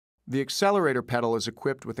The accelerator pedal is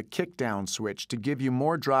equipped with a kickdown switch to give you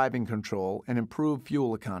more driving control and improve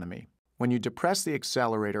fuel economy. When you depress the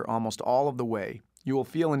accelerator almost all of the way, you will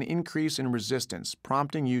feel an increase in resistance,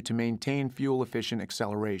 prompting you to maintain fuel-efficient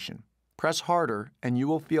acceleration. Press harder and you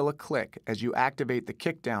will feel a click as you activate the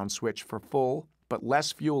kickdown switch for full, but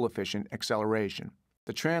less fuel-efficient acceleration.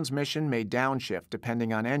 The transmission may downshift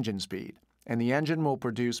depending on engine speed, and the engine will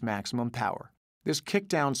produce maximum power. This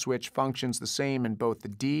kickdown switch functions the same in both the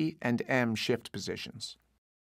D and M shift positions.